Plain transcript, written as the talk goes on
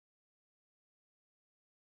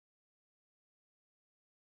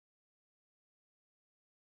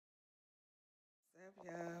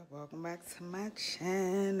Yeah, welcome back to my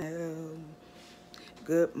channel.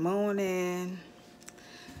 Good morning.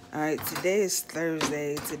 All right, today is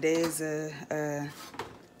Thursday. Today is a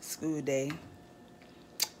school day.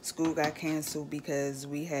 School got canceled because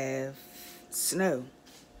we have snow.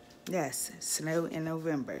 Yes, snow in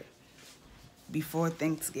November before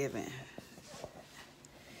Thanksgiving.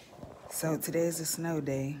 So today is a snow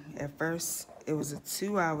day. At first, it was a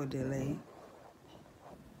 2-hour delay.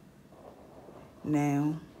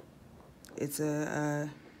 Now, it's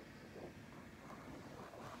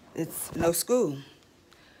it's no school.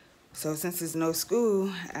 So since it's no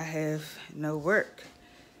school, I have no work.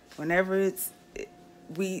 Whenever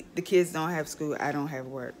the kids don't have school, I don't have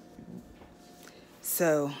work.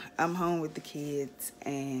 So I'm home with the kids,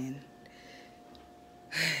 and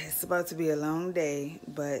it's about to be a long day,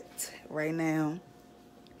 but right now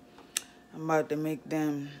I'm about to make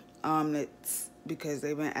them omelets because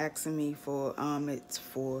they've been asking me for omelets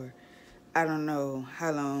for I don't know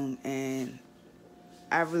how long, and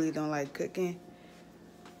I really don't like cooking.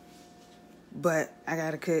 But I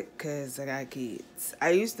gotta cook because I got kids. I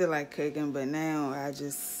used to like cooking, but now I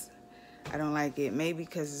don't like it. Maybe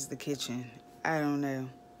because it's the kitchen. I don't know.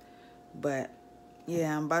 But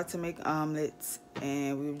yeah, I'm about to make omelets,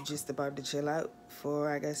 and we were just about to chill out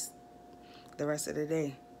for, I guess, the rest of the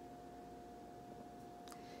day.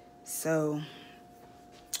 So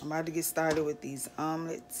I'm about to get started with these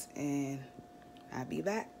omelets, and I'll be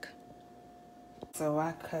back. So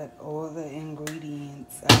I cut all the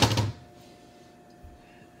ingredients out.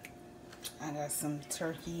 I got some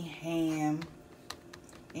turkey ham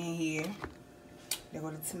in here. There go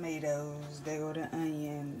the tomatoes. There go the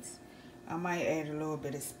onions. I might add a little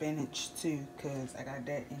bit of spinach too, because I got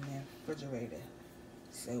that in the refrigerator.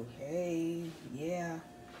 So, hey, yeah.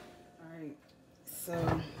 Alright,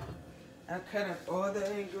 so I cut up all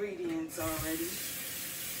the ingredients already.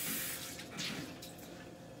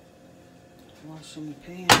 Washing the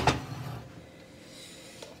pan.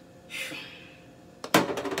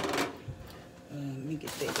 Let me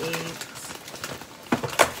get the eggs.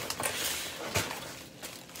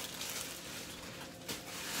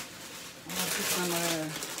 I'm gonna put some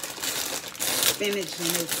spinach in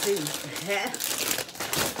it too.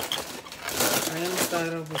 I'm gonna start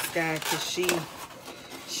off with Sky because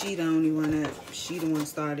she the only one up. She the one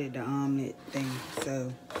started the omelet thing.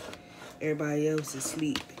 So everybody else is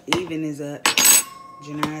asleep. Even is up.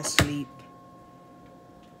 Janai's asleep.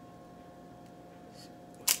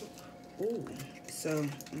 Ooh. So I'm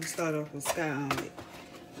gonna start off with Sky omelet.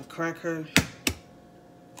 I'll crack her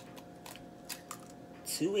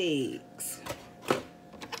 2 eggs.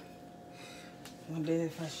 Wonder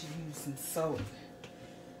if I should use some salt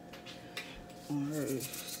on hers.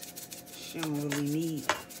 She don't really need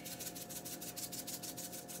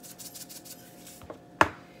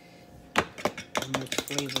that much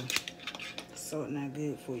flavor. Salt not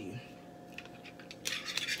good for you.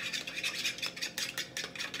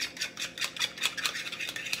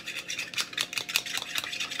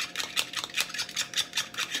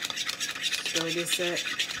 Stir this up.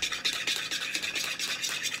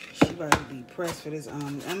 She about to be pressed for this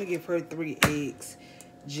omelet. I'm gonna give her 3 eggs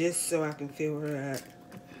just so I can fill her up,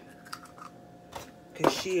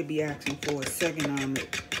 because she'll be asking for a second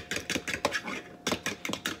omelet,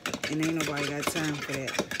 and ain't nobody got time for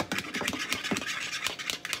that.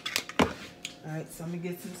 Alright, so I'm gonna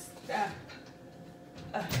get some stuff.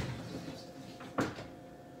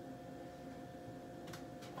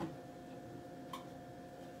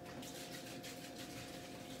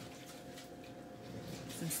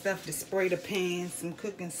 Some stuff to spray the pan, some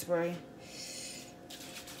cooking spray.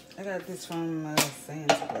 I got this from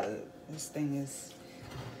Sam's Club. This thing is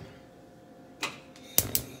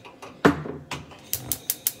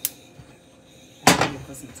I'll need it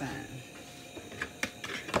for some time.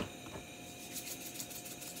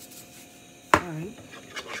 Alright.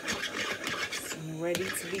 So I'm ready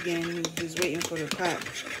to begin. Just waiting for the pot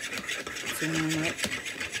to warm up.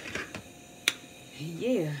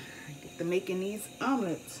 Yeah, I get to making these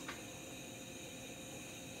omelets.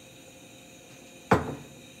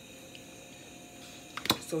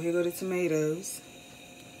 So here go the tomatoes.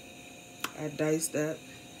 I diced up.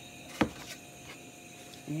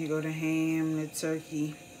 And here go the ham, the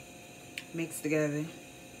turkey mixed together.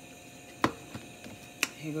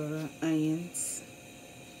 Here go the onions.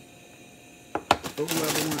 For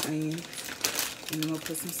whoever wants onions. And I'm gonna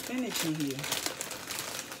put some spinach in here.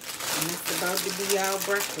 And it's about to be our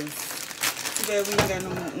breakfast. Too bad we ain't got no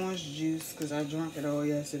more orange juice because I drank it all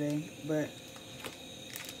yesterday. But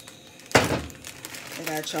I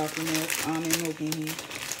got chocolate milk, almond milk in here.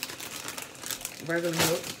 Regular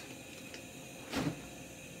milk.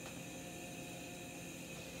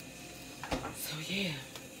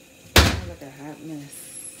 miss.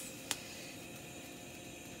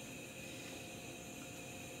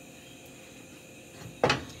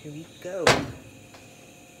 Here we go.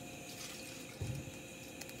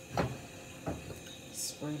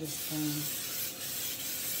 Spray this thing.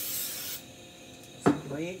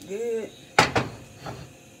 Spray it good.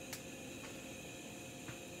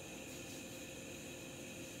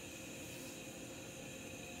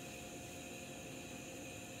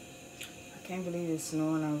 I can't believe it's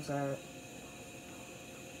snowing outside.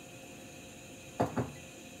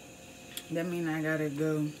 That means I gotta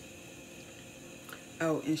go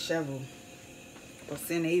out and shovel, or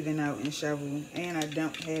send Avon out and shovel, and I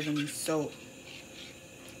don't have any salt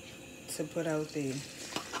to put out there,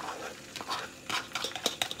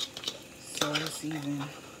 so it's even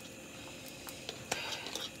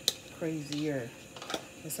crazier.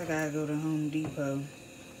 Guess I gotta go to Home Depot.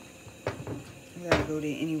 I gotta go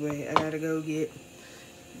there anyway. I gotta go get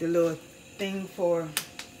the little thing for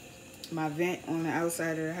my vent on the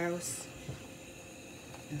outside of the house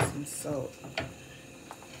and some salt.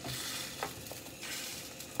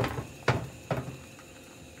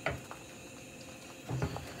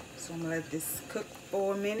 So I'm gonna let this cook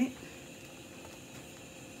for a minute.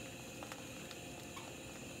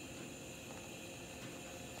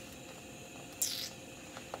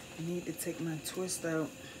 I need to take my twist out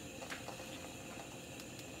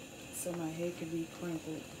so my hair can be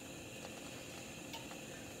crinkled.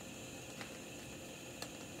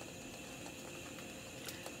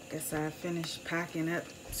 Guess I'll finish packing up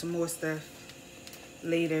some more stuff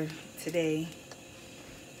later today.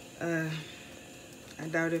 I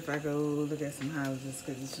doubt if I go look at some houses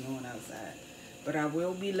because it's snowing outside. But I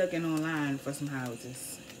will be looking online for some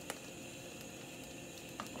houses,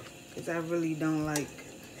 because I really don't like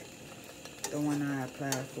the one I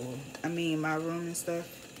applied for. I mean, my room and stuff,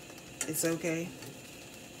 it's okay.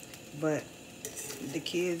 But the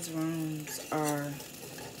kids' rooms are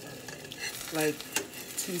like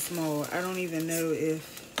too small. I don't even know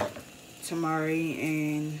if Tamari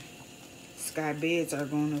and Sky beds are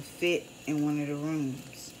going to fit in one of the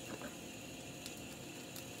rooms.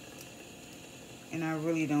 And I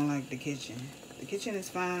really don't like the kitchen. The kitchen is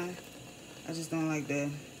fine. I just don't like the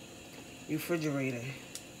refrigerator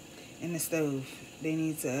and the stove. They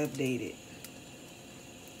need to update it.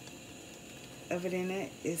 Other than that,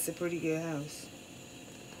 it's a pretty good house.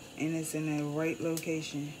 And it's in the right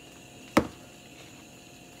location.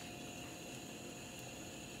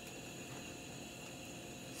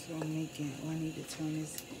 So I'm making, I need to turn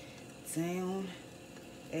this down.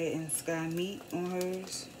 Adding Sky meat on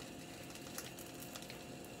hers.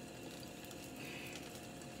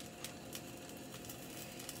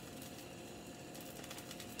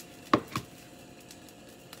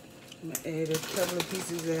 I'm going to add a couple of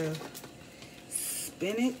pieces of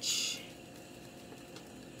spinach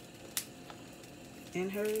in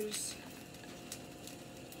hers,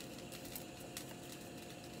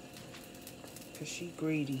 because she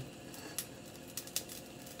greedy.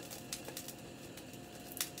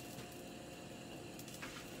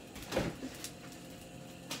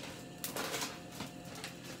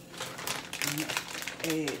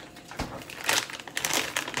 Add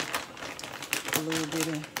a little bit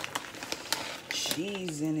of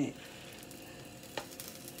cheese in it.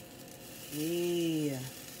 Yeah.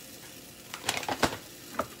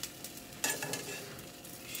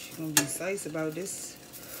 She's gonna be nice about this.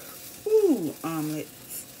 Ooh, omelet.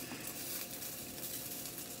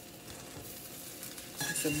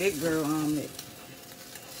 It's a big girl omelet.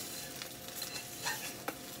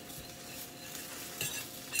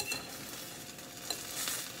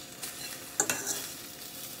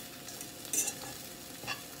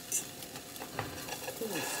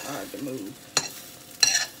 To move.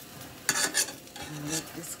 Let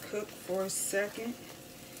this cook for a second.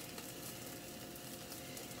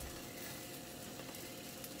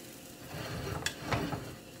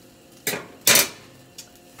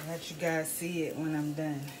 I'll let you guys see it when I'm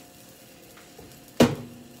done.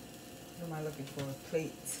 What am I looking for?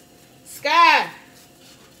 Plates. Sky!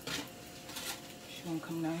 She's gonna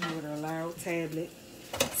come down here with her loud tablet.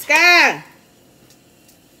 Sky!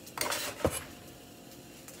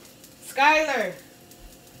 Skylar.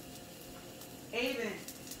 Avon.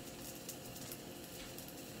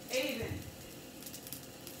 Avon.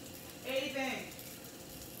 Avon.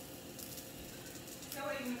 Tell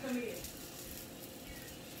Avon to come here.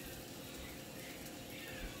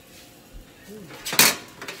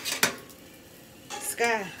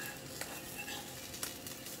 Sky.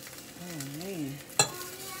 Oh, man.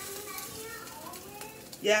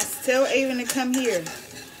 Yes, tell Avon to come here.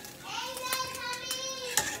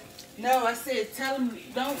 No, I said tell him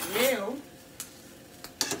don't yell.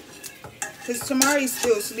 Because Tamari's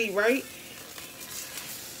still asleep, right?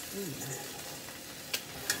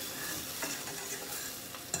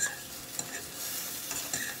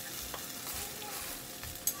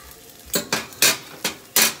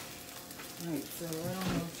 Alright, so I don't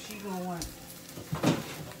know if she gonna want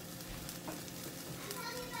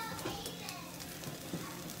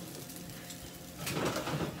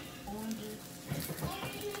oranges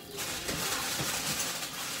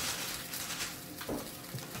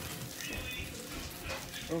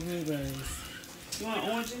or blueberries. You want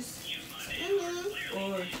oranges?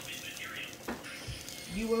 Or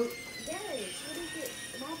you will? Yes, what is it?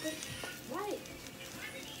 What?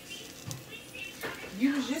 You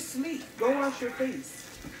was just asleep. Go wash your face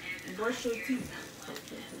and brush your teeth.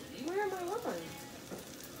 Where am I on?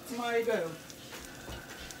 Tomorrow go.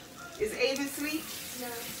 Is Aiden asleep? No.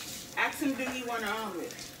 Ask him, do he want an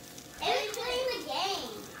omelet? It's playing the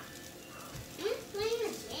game. It's playing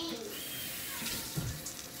the game.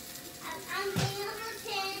 I'm getting a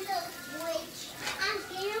Nintendo Switch. I'm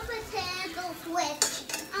getting a Nintendo Switch.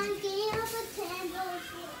 I'm getting a Nintendo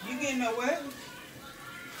Switch. You getting a what?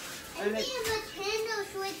 I'm getting a Nintendo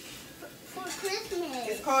Switch for Christmas.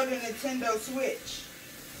 It's called a Nintendo Switch.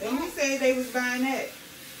 And who said they was buying that?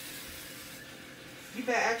 You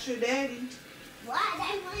better ask your daddy. Why?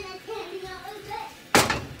 They want a candy omelet.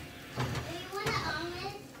 Do you want an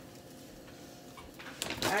omelet?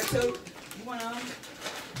 I told you want an omelet?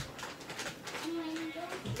 You want to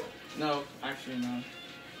go? No, actually no.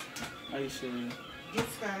 Are you serious? Get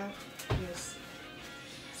Sky. Yes.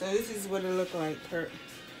 So this is what it looked like. Her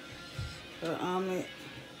omelet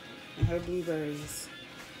and her blueberries.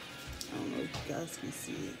 I don't know if you guys can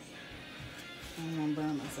see it. I don't want to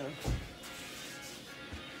burn myself.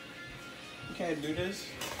 You can't do this.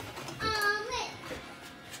 Omelet.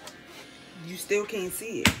 You still can't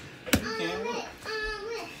see it. You can. Omelet.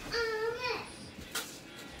 Omelet. Omelet.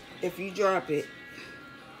 If you drop it,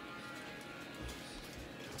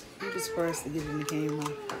 you was first to get in the camera.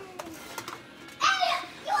 Hey,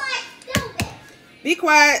 you are stupid. Be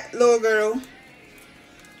quiet, little girl.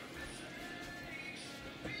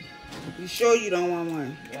 You sure you don't want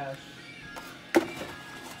one? Yes.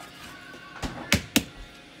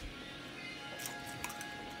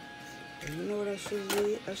 You know what I should have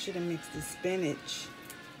did? I should have mixed the spinach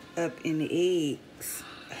up in the eggs.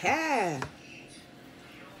 Ha!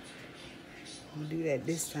 I'm gonna do that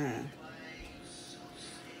this time.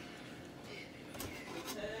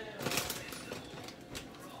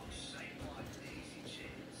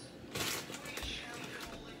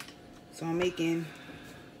 So I'm making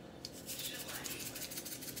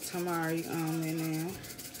tamari omelet now.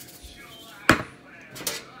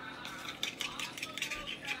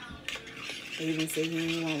 I even said he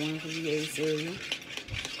didn't want one because he ate cereal.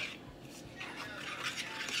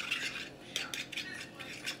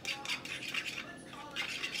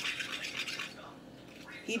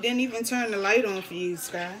 He didn't even turn the light on for you,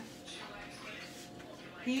 Sky.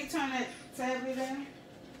 Can you turn that tablet down?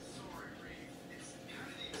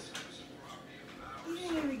 He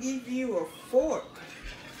didn't even give you a fork.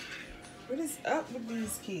 What is up with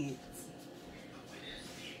these kids?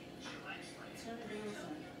 Turn it down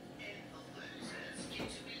some.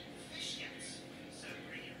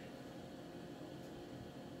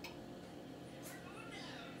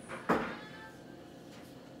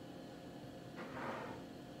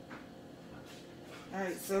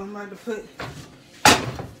 Alright, so I'm about to put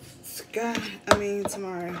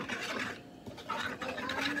tomorrow.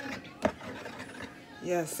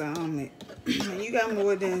 Yes, omelet. You got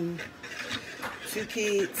more than 2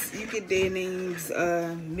 kids. You get their names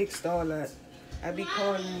mixed all up. I be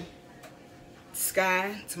calling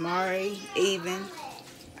Sky, Tamari, Avon.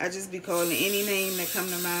 I just be calling any name that come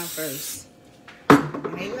to mind first.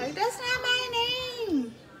 And they be like, that's not my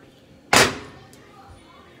name.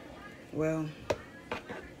 Well,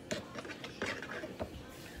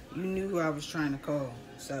 you knew who I was trying to call,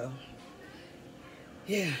 so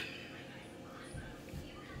yeah.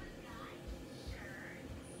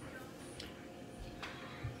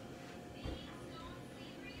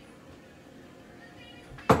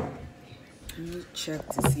 Let me check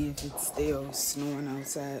to see if it's still snowing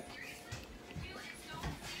outside.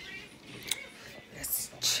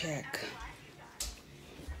 Let's check.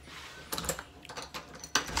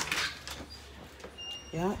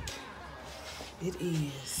 Yep, it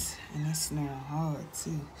is. And it's snowing hard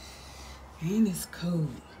too. And it's cold.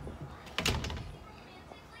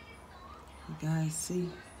 You guys see?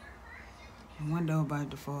 The window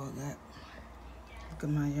about to fall up. Look at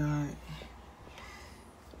my yard.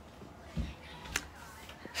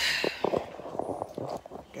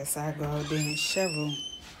 Guess I go out there and shovel.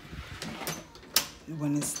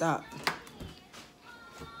 when it stopped.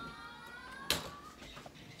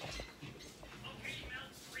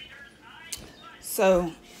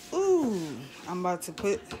 So, ooh, I'm about to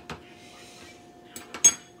put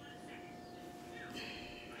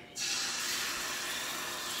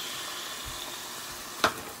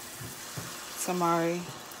tamari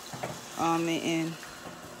almond in.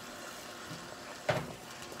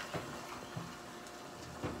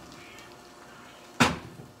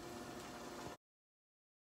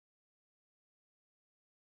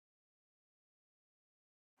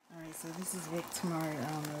 Alright, so this is what tamari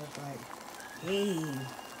almond looks like. Hey.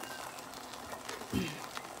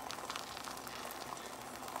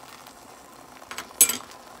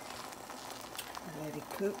 Let it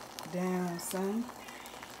cook down some.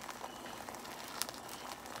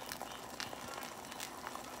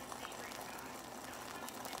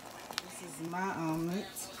 This is my omelet.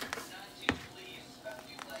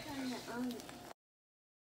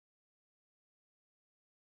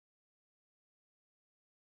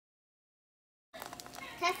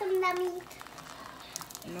 Have some of that meat.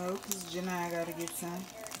 No, because Janai got to get some.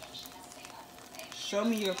 Show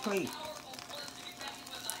me your plate.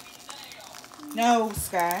 No,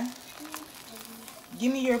 Sky.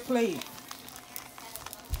 Give me your plate.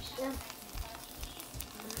 Yeah.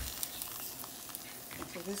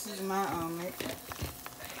 So this is my omelet.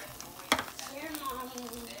 Here, Mommy.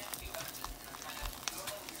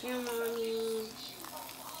 Here, Mommy.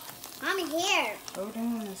 Mommy, here. Hold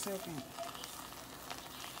on a second.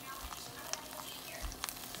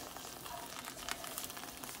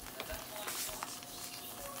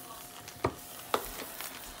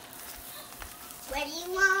 What do you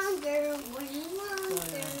want, girl? What do you want,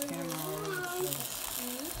 Sorry, girl? camera What all over the place.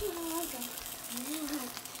 do you want, girl? What do you want?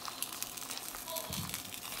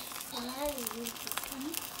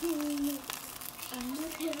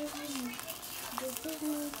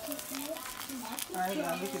 Alright,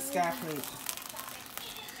 now look at Sky plate.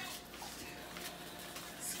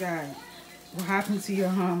 Sky, what happened to your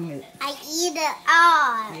omelet? I eat it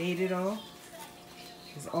all. You ate it all?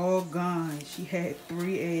 It's all gone. She had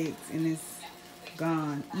 3 eggs and it's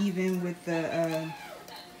gone, even with the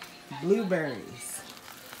blueberries.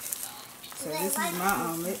 So this is my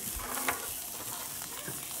omelet.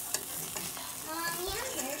 Mommy, I'm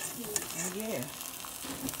thirsty. Oh yeah,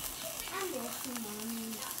 I'm thirsty,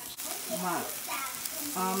 Mommy. my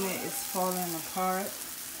omelet is falling apart.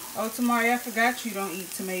 Oh, Tamari, I forgot you don't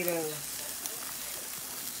eat tomatoes.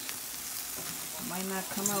 Might not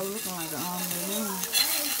come out looking like an omelet anyway.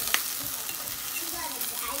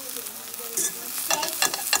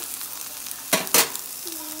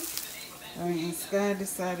 Alright, and Sky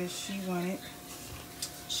decided she wanted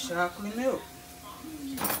chocolate milk.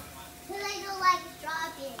 Because I don't like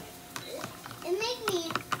strawberry. It makes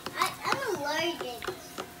me, I'm allergic.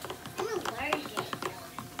 I'm allergic.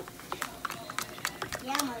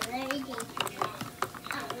 Yeah, I'm allergic to that.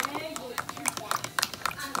 I'm allergic to that.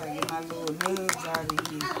 Gotta get my little nails out of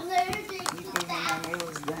here. I'm allergic You to can get that. my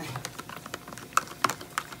nails done.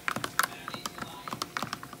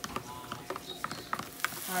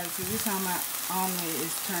 Alright, so this is how my omelet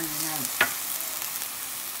is turning out.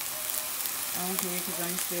 I don't care because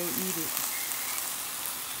I'm still eat it.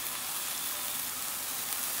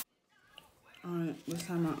 Alright, this is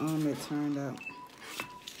how my omelet turned out.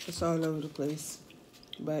 It's all over the place,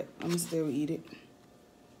 but I'm still eat it.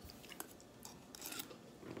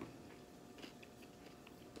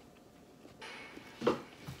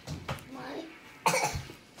 Mommy,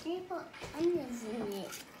 where you put onions in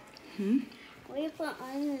it? Hmm? Where you put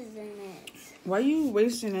onions in it? Why you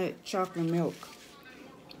wasting that chocolate milk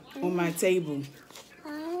on my table?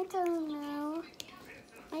 I don't know.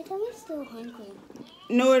 My tummy's still hungry.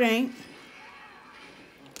 No, it ain't.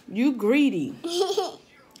 You greedy.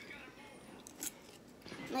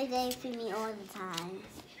 My dad feed me all the time.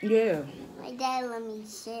 Yeah. My dad let me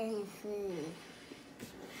share his food.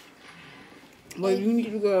 Well, you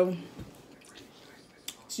need to go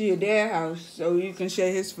to your dad's house so you can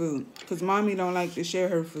share his food. Because mommy don't like to share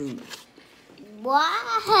her food.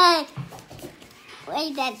 Why?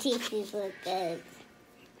 Why that tastes look good?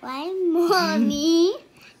 Why, Mommy?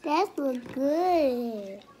 That look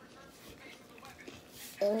good.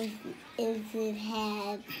 If it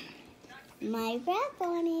had my breath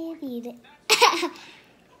on it, eat it.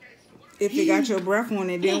 If it got your breath on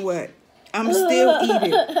it, then what? I'm still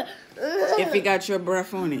eat it. If it got your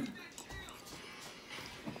breath on it.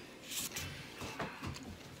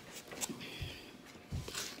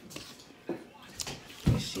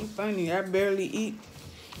 She funny. I barely eat.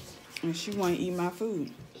 And she want to eat my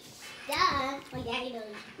food. Duh. My daddy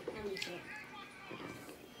doesn't let me share.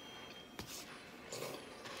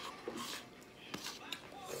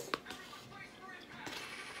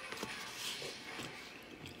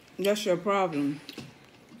 That's your problem.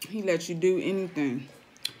 He lets you do anything.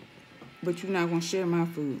 But you're not going to share my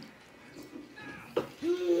food.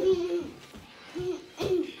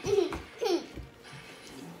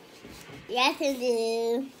 Yes, it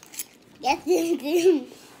do. Yes, it do,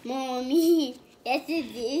 Mommy. Yes,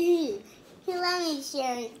 it do. He let me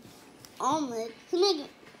share omelet. He make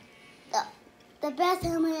the best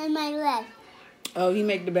omelet in my life. Oh, he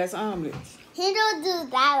make the best omelets. He don't do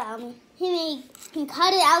that on me. He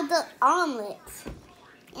cut it out the omelet, and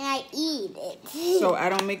I eat it. So I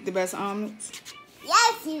don't make the best omelets?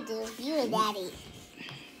 Yes, you do. You're a daddy.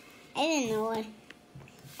 I didn't know why.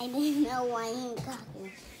 I didn't know why you got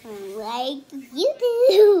it. Like you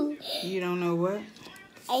do. You don't know what?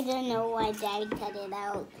 I don't know why Daddy cut it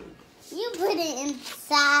out. You put it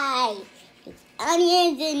inside. It's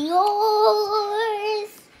onions and yours.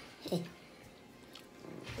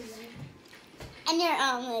 And your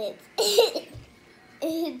omelets.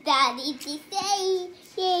 Daddy, say,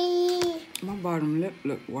 yay. My bottom lip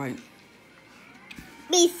look white. Let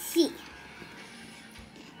me see.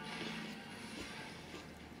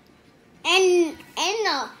 And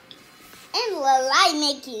the light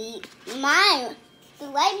making the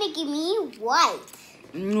light making me white.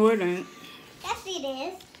 No, it ain't. Yes, it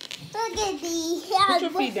is. Look at these. Put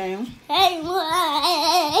your feet down. Hey,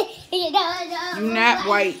 You're not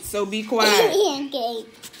white, so be quiet. Okay.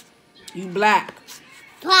 You black.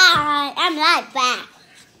 Fine. I'm not black.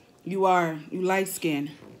 You are. You light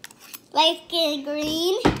skin. Light skin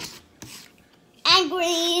green. I'm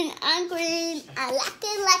green. I'm green. I like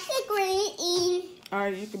it green.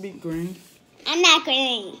 Alright, you can be green. I'm not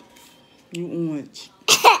green. You orange.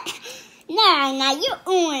 No, I'm not. You're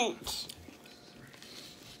orange.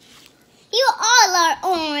 You all are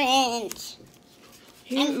orange.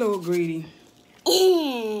 He's a little greedy.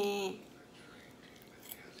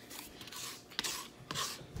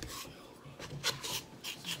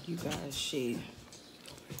 You guys shade.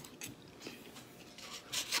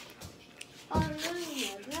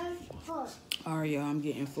 Alright, y'all, I'm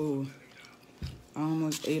getting full. I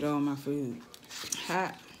almost ate all my food.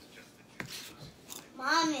 Hot.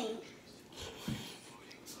 Mommy.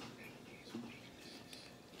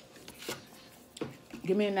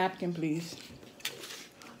 Give me a napkin, please.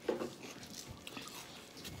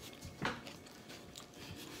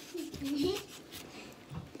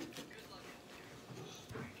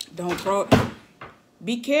 Don't throw it.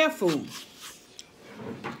 Be careful.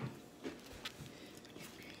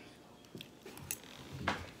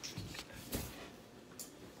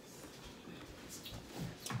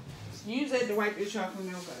 Use that to wipe your chocolate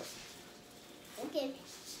milk up. Okay.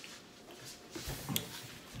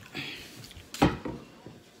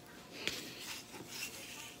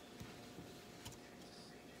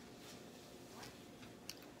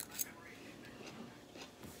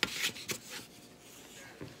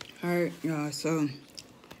 Alright, y'all, so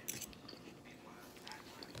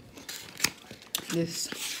this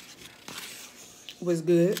was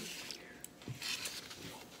good.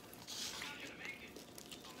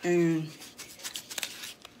 And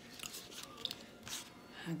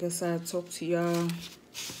I guess I'll talk to y'all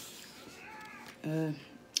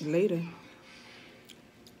later.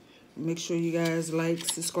 Make sure you guys like,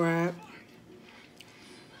 subscribe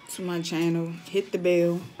to my channel, hit the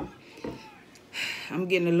bell. I'm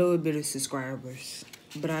getting a little bit of subscribers,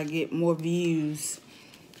 but I get more views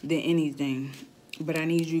than anything. But I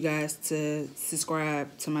need you guys to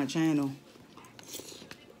subscribe to my channel.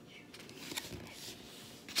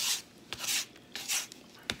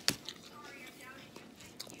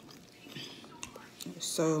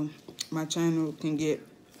 So my channel can get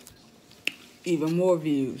even more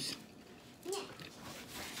views.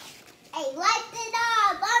 I liked it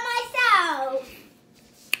all by myself.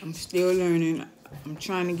 I'm still learning. I'm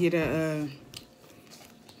trying to get a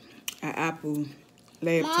Apple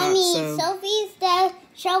laptop. Mommy, so Sophie's dad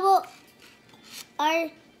shovel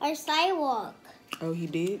our sidewalk. oh, he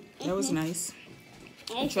did? That was nice.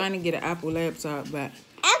 I'm trying to get an Apple laptop, but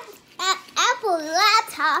Apple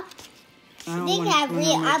laptop. I don't think want to I spend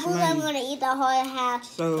that much believe I'm money. gonna eat the whole half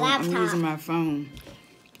So laptop. I'm using my phone.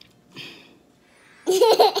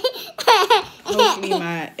 Hopefully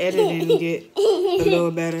my editing get a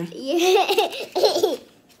little better.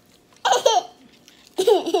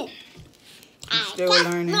 I'm still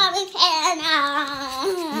learning. Yeah.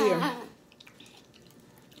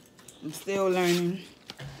 I'm still learning.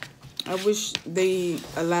 I wish they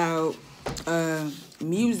allowed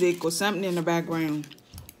music or something in the background.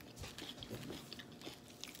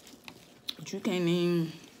 But you can't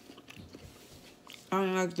even. I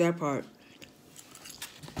don't like that part.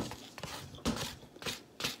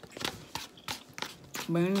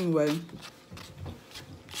 But anyway,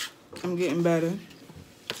 I'm getting better.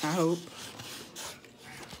 I hope.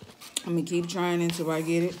 I'm going to keep trying until I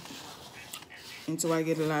get it. Until I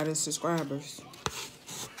get a lot of subscribers.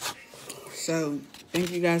 So,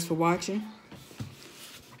 thank you guys for watching.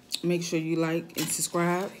 Make sure you like and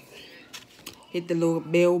subscribe. Hit the little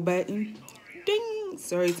bell button. Ding!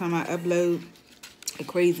 So every time I upload a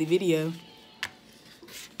crazy video,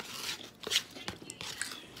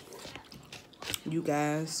 you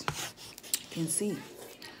guys can see.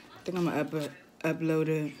 I think I'm gonna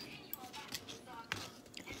upload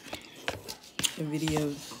a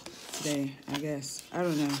video today, I guess. I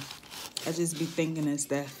don't know. I just be thinking of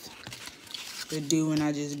stuff to do, and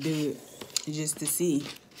I just do it just to see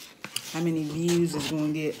how many views it's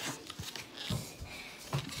gonna get.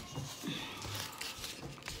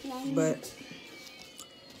 But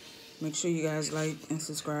make sure you guys like and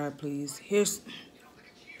subscribe, please. Here's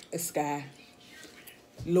a Sky.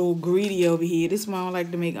 Little greedy over here. This one I don't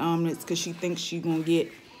like to make omelets because she thinks she's gonna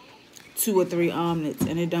get 2 or 3 omelets,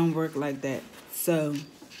 and it don't work like that. So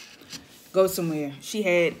go somewhere. She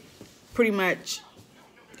had pretty much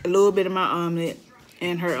a little bit of my omelet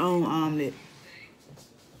and her own omelet,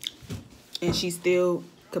 and she's still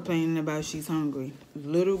complaining about she's hungry.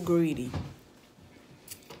 Little greedy.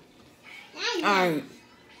 Alright,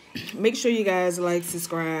 make sure you guys like,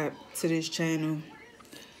 subscribe to this channel.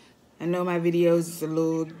 I know my videos is a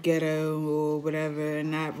little ghetto or whatever,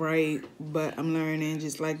 not right, but I'm learning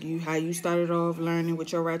just like you, how you started off learning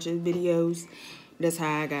with your ratchet videos. That's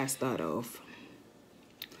how I got started off.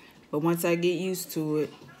 But once I get used to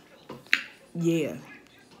it, yeah,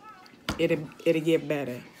 it'll get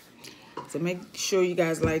better. So make sure you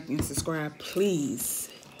guys like and subscribe, please.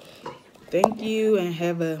 Thank you, and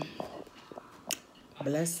have a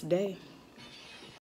blessed day.